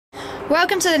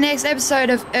Welcome to the next episode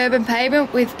of Urban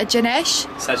Pavement with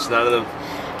Janesh. Such none of them.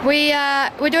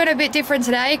 We're doing a bit different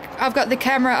today. I've got the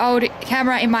old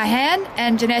camera in my hand,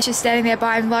 and Janesh is standing there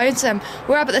by him lonesome.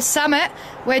 We're up at the summit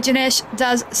where Janesh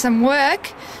does some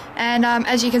work, and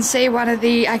as you can see, one of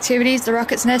the activities, the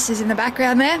rocket's nest, is in the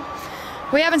background there.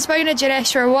 We haven't spoken to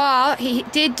Janesh for a while. He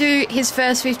did do his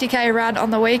first 50k run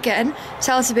on the weekend.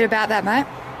 Tell us a bit about that, mate.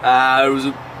 It was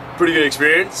a pretty good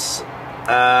experience.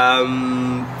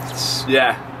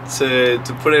 Yeah,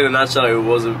 to put it in a nutshell, it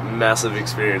was a massive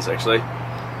experience actually.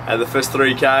 The first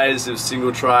 3Ks, it was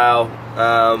single trail,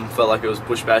 felt like it was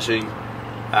bush bashing,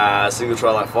 single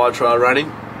trail like fire trail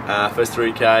running. First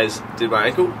 3Ks, did my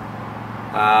ankle,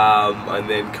 and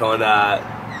then kind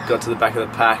of got to the back of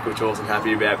the pack, which I wasn't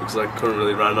happy about because I couldn't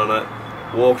really run on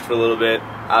it. Walked for a little bit.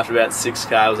 After about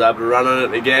 6K, I was able to run on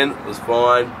it again. It was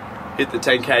fine. Hit the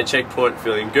 10K checkpoint,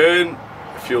 feeling good.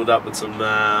 Fueled up with some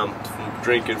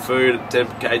drink and food at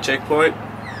 10K checkpoint,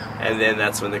 and then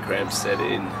that's when the cramps set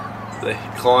in. The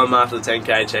climb after the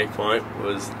 10K checkpoint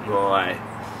was my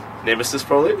nemesis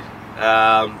probably.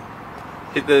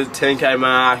 Hit the 10K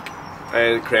mark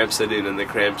and the cramps set in, and the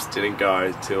cramps didn't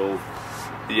go till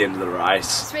the end of the race.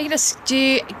 Speaking of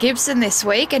Stu Gibson this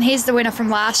week, and he's the winner from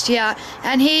last year,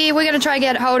 and we're going to try and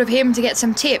get hold of him to get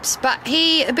some tips, but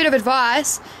a bit of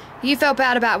advice. You felt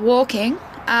bad about walking,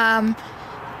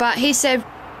 but he said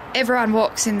everyone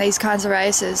walks in these kinds of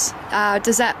races. How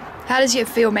does you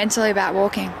feel mentally about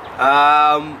walking?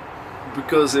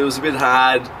 Because it was a bit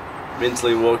hard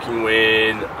mentally walking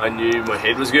when I knew my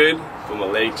head was good, but my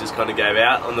leg just kind of gave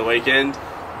out on the weekend.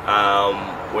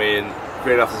 When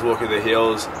fair enough, I was walking the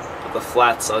hills, but the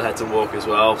flats I had to walk as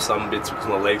well, some bits because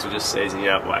my legs were just seizing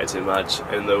out way too much,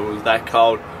 and it was that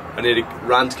cold. I needed to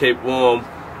run to keep warm,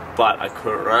 but I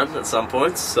couldn't run at some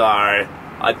points, so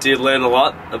I did learn a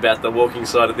lot about the walking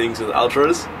side of things with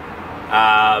ultras,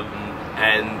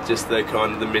 and just the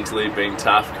mentally being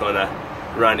tough, kind of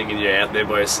running and you're out there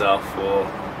by yourself for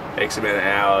X amount of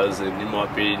hours, and you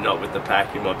might be not with the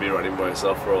pack, you might be running by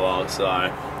yourself for a while, so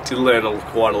I did learn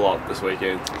quite a lot this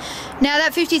weekend. Now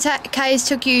that 50Ks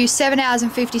took you 7 hours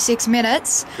and 56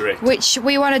 minutes. Correct. Which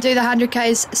we want to do the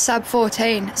 100Ks sub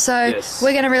 14, so yes.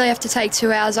 We're going to really have to take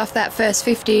 2 hours off that first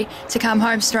 50 to come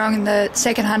home strong in the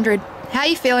second 100. How are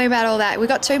you feeling about all that? We've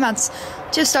got 2 months,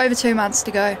 just over 2 months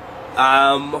to go.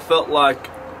 I felt like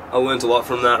I learnt a lot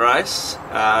from that race.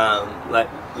 Like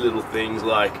little things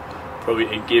like probably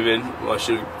a given. I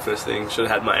should have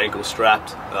had my ankle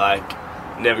strapped. Like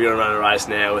never gonna run a race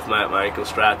now with my ankle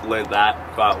strapped. Learnt that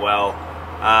quite well.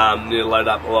 Need to load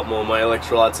up a lot more of my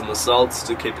electrolytes and my salts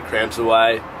to keep the cramps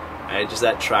away. And just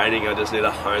that training, I just need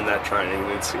to hone that training.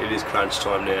 It is crunch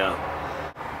time now.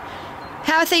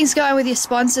 How are things going with your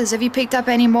sponsors? Have you picked up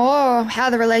any more, or how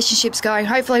are the relationships going?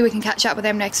 Hopefully we can catch up with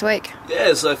them next week.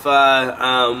 Yeah, so far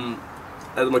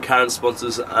my current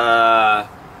sponsors are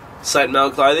St.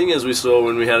 Mel Clothing, as we saw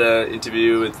when we had an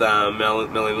interview with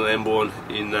Melanie Lambourne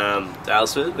in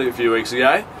Daylesford a few weeks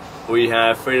ago. We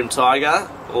have Freedom Tiger,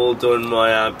 all doing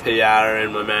my PR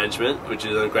and my management, which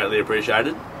is greatly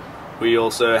appreciated. We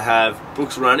also have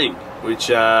Brooks Running, which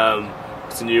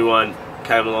it's a new one.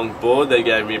 Came along board. They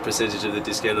gave me a percentage of the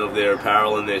discount of their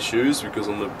apparel and their shoes because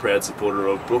I'm a proud supporter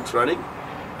of Brooks Running.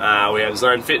 We have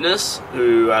Zone Fitness,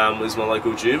 who is my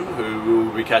local gym, who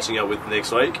we'll be catching up with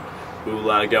next week.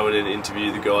 We'll go in and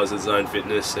interview the guys at Zone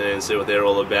Fitness and see what they're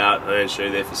all about and show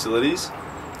their facilities.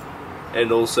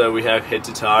 And also we have Head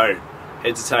to Toe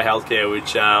Healthcare,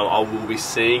 which I will be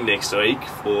seeing next week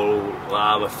for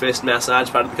my first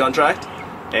massage part of the contract,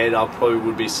 and I probably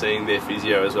would be seeing their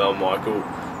physio as well, Michael.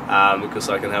 Because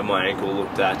I can have my ankle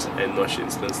looked at and my shin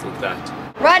splints looked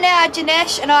at. Right now,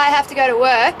 Janesh and I have to go to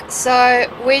work, so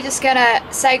we're just going to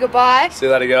say goodbye. See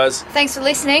you later, guys. Thanks for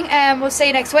listening, and we'll see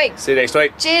you next week. See you next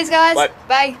week. Cheers, guys. Bye.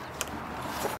 Bye.